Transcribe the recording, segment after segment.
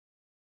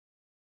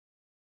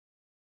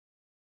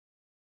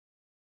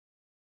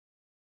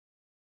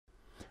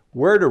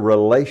Where do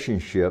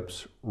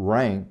relationships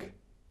rank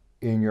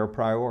in your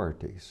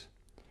priorities?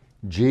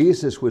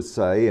 Jesus would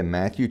say in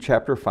Matthew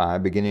chapter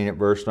 5, beginning at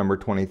verse number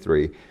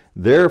 23,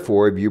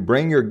 "Therefore, if you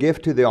bring your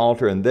gift to the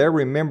altar and there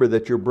remember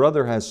that your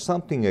brother has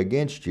something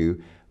against you,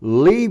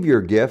 leave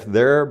your gift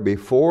there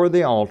before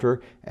the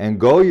altar and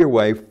go your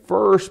way.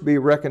 First be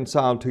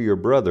reconciled to your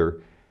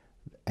brother,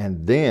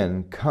 and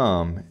then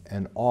come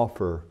and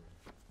offer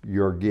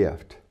your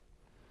gift."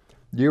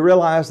 Do you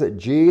realize that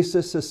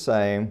Jesus is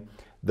saying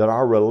that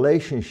our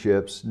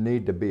relationships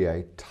need to be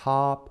a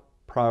top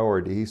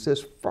priority? He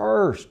says,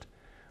 first,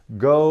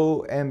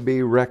 go and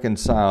be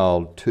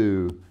reconciled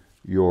to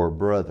your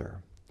brother.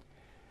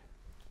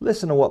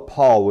 Listen to what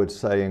Paul would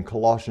say in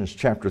Colossians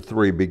chapter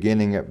 3,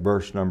 beginning at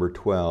verse number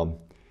 12.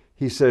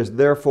 He says,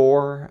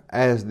 "Therefore,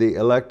 as the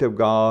elect of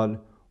God,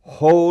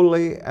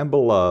 holy and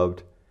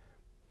beloved,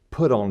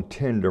 put on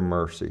tender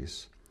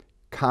mercies,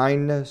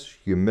 kindness,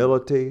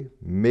 humility,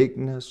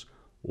 meekness,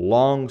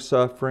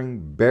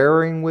 long-suffering,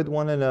 bearing with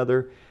one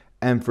another,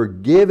 and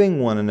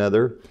forgiving one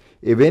another.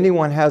 If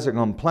anyone has a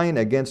complaint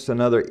against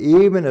another,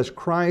 even as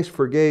Christ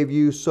forgave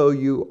you, so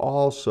you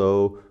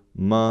also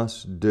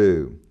must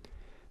do."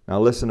 Now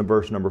listen to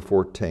verse number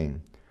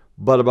 14.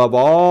 "But above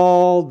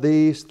all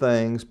these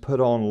things put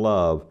on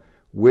love,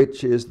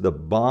 which is the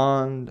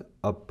bond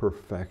of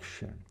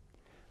perfection."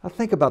 Now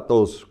think about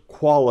those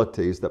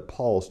qualities that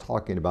Paul's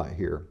talking about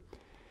here.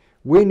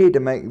 We need to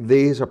make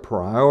these a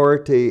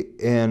priority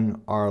in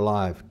our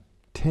life.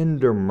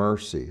 Tender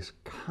mercies,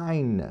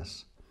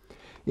 kindness.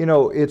 You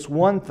know, it's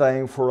one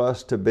thing for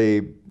us to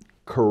be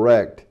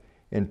correct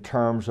in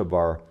terms of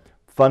our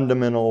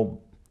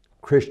fundamental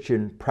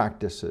Christian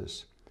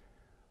practices,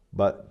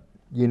 but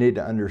you need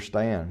to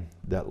understand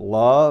that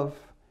love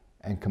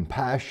and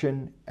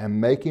compassion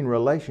and making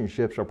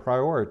relationships a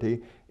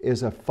priority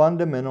is a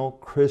fundamental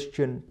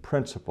Christian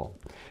principle.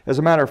 As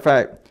a matter of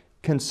fact,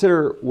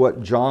 consider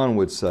what John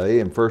would say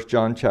in 1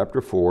 John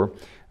chapter 4,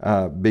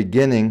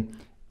 beginning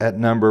at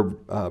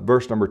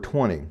verse number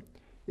 20.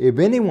 "If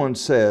anyone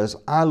says,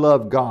 'I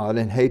love God,'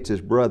 and hates his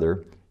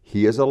brother,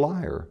 he is a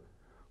liar.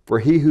 For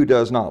he who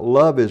does not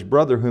love his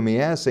brother whom he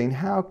has seen,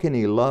 how can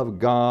he love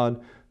God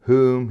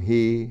whom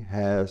he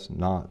has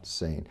not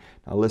seen?"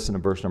 Now listen to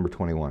verse number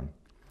 21.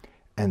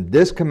 "And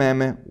this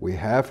commandment we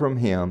have from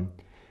him,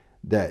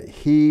 that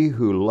he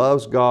who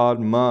loves God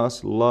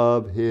must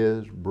love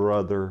his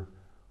brother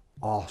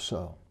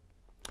also."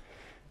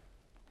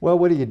 Well,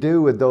 what do you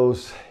do with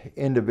those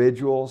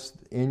individuals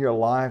in your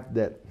life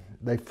that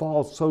they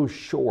fall so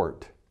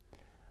short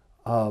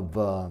of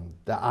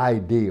the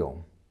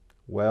ideal?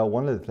 Well,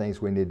 one of the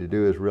things we need to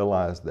do is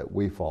realize that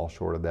we fall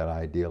short of that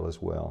ideal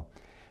as well.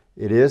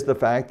 It is the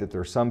fact that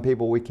there are some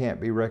people we can't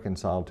be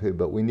reconciled to,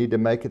 but we need to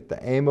make it the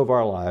aim of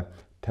our life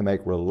to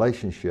make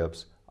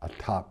relationships a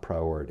top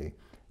priority.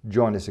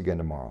 Join us again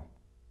tomorrow.